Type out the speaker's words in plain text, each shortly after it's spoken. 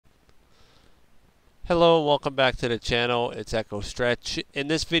Hello and welcome back to the channel. It's Echo Stretch. In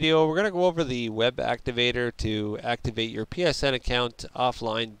this video we're going to go over the web activator to activate your PSN account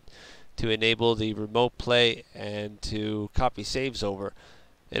offline to enable the remote play and to copy saves over.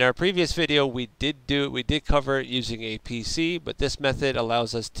 In our previous video we did cover it using a PC, but this method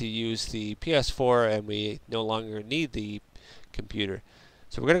allows us to use the PS4 and we no longer need the computer.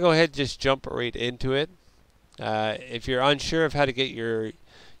 So we're going to go ahead and just jump right into it. If you're unsure of how to get your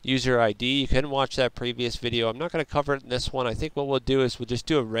user ID, you can watch that previous video. I'm not going to cover it in this one. I think what we'll do is we'll just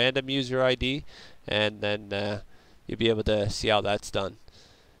do a random user ID and then you'll be able to see how that's done.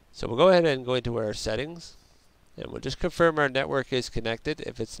 So we'll go ahead and go into our settings and we'll just confirm our network is connected.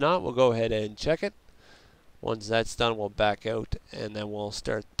 If it's not, we'll go ahead and check it. Once that's done, we'll back out and then we'll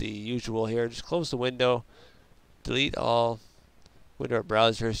start the usual here. Just close the window, delete all, go to our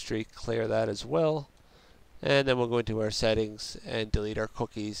browser history, clear that as well. And then we'll go into our settings and delete our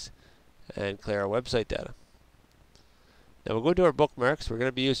cookies and clear our website data. Now we'll go to our bookmarks. We're going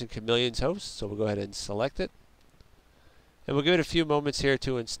to be using Chameleon's host, so we'll go ahead and select it. And we'll give it a few moments here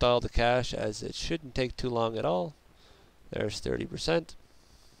to install the cache, as it shouldn't take too long at all. There's 30%.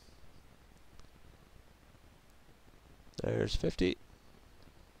 There's 50.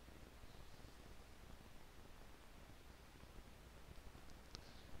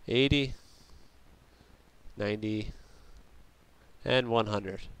 80. 90 and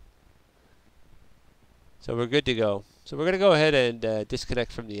 100. So we're good to go. So we're going to go ahead and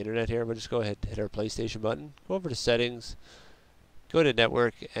disconnect from the internet here. We'll just go ahead and hit our PlayStation button, go over to settings, go to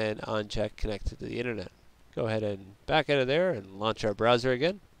network and uncheck connected to the internet. Go ahead and back out of there and launch our browser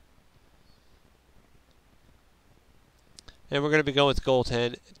again. And we're going to be going with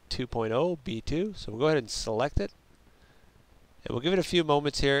Gold10 2.0 B2. So we'll go ahead and select it. And we'll give it a few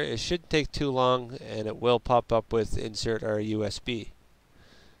moments here. It shouldn't take too long and it will pop up with insert our USB.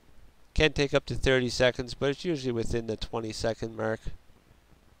 Can take up to 30 seconds, but it's usually within the 20-second mark.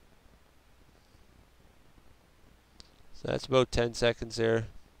 So that's about 10 seconds there,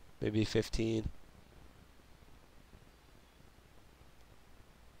 maybe 15.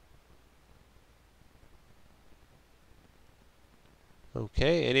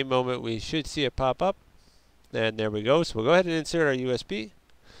 Okay, any moment we should see it pop up. And there we go. So we'll go ahead and insert our USB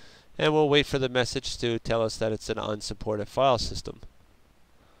and we'll wait for the message to tell us that it's an unsupported file system.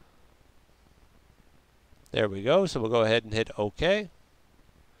 There we go. So we'll go ahead and hit OK.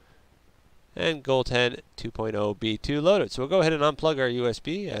 And Gold10 2.0 B2 loaded. So we'll go ahead and unplug our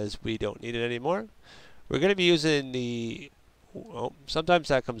USB as we don't need it anymore. We're going to be using the, well, sometimes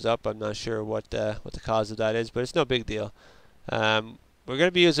that comes up. I'm not sure what the cause of that is, but it's no big deal. We're going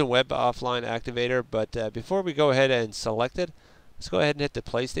to be using Web Offline Activator, but before we go ahead and select it, let's go ahead and hit the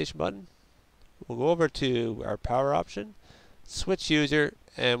PlayStation button. We'll go over to our power option, switch user,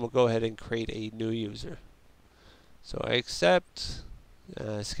 and we'll go ahead and create a new user. So I accept,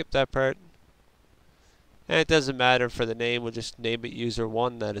 skip that part, and it doesn't matter for the name, we'll just name it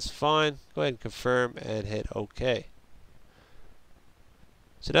user1, that is fine. Go ahead and confirm and hit OK.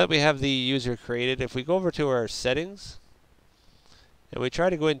 So now that we have the user created, if we go over to our settings, and we try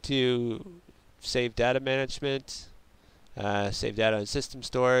to go into save data management, save data on system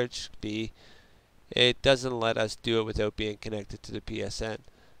storage, it doesn't let us do it without being connected to the PSN.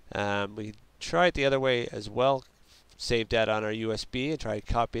 We try it the other way as well, save data on our USB and try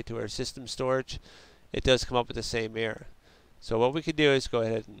to copy it to our system storage. It does come up with the same error. So what we can do is go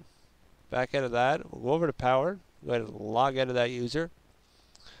ahead and back out of that. We'll go over to power, go ahead and log out of that user.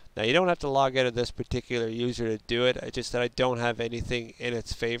 Now you don't have to log out of this particular user to do it. It's just that I don't have anything in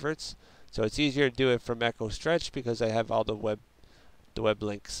its favorites. So it's easier to do it from Echo Stretch because I have all the web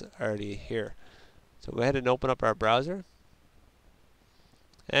links already here. So go ahead and open up our browser.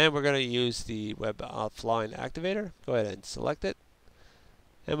 And we're going to use the Web Offline Activator. Go ahead and select it.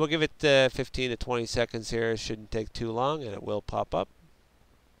 And we'll give it 15 to 20 seconds here. It shouldn't take too long and it will pop up.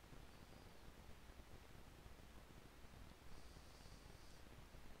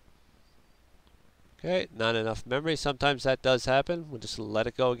 Okay, not enough memory. Sometimes that does happen. We'll just let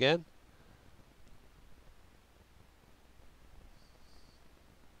it go again.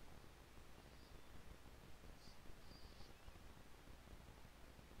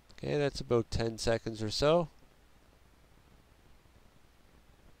 Okay, that's about 10 seconds or so.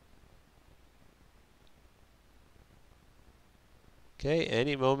 Okay,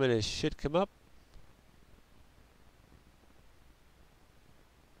 any moment it should come up.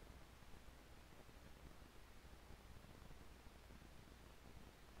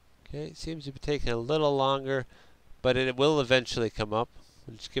 Okay, it seems to be taking a little longer, but it will eventually come up.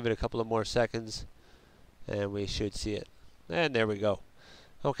 We'll just give it a couple of more seconds and we should see it. And there we go.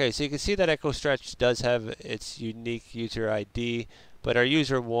 Okay, so you can see that EchoStretch does have its unique user ID, but our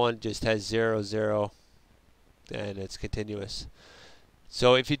user 1 just has 00 and it's continuous.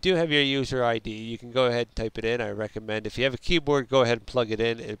 So if you do have your user ID, you can go ahead and type it in. I recommend if you have a keyboard, go ahead and plug it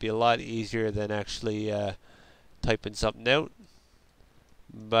in. It'd be a lot easier than actually typing something out.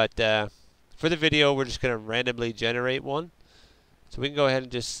 But for the video, we're just going to randomly generate one. So we can go ahead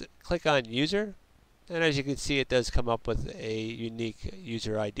and just click on user. And as you can see, it does come up with a unique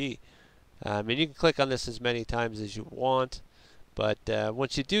user ID. And you can click on this as many times as you want. But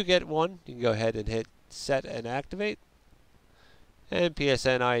once you do get one, you can go ahead and hit set and activate. And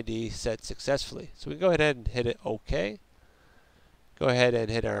PSN ID set successfully. So we can go ahead and hit it OK. Go ahead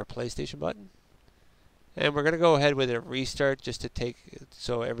and hit our PlayStation button. And we're going to go ahead with a restart just to take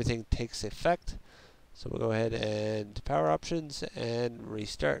so everything takes effect. So we'll go ahead and power options and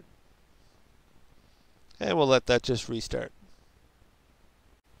restart. And we'll let that just restart.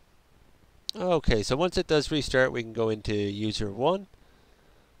 Okay, so once it does restart, we can go into user 1.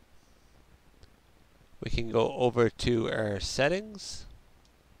 We can go over to our settings.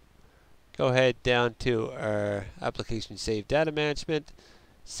 Go ahead down to our application save data management.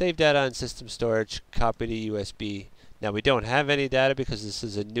 Save data on system storage, copy to USB. Now we don't have any data because this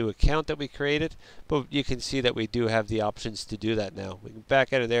is a new account that we created, but you can see that we do have the options to do that now. We can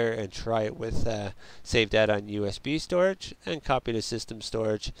back out of there and try it with save data on USB storage and copy to system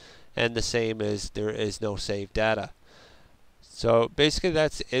storage, and the same as there is no save data. So basically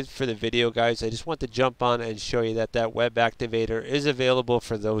that's it for the video, guys. I just want to jump on and show you that that web activator is available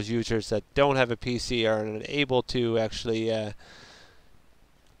for those users that don't have a PC or are unable to actually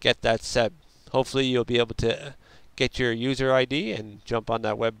get that set. Hopefully you'll be able to get your user ID and jump on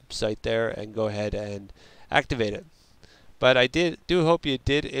that website there and go ahead and activate it. But I do hope you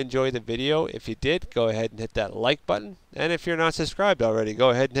did enjoy the video. If you did, go ahead and hit that like button. And if you're not subscribed already,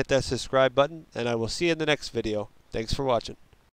 go ahead and hit that subscribe button. And I will see you in the next video. Thanks for watching.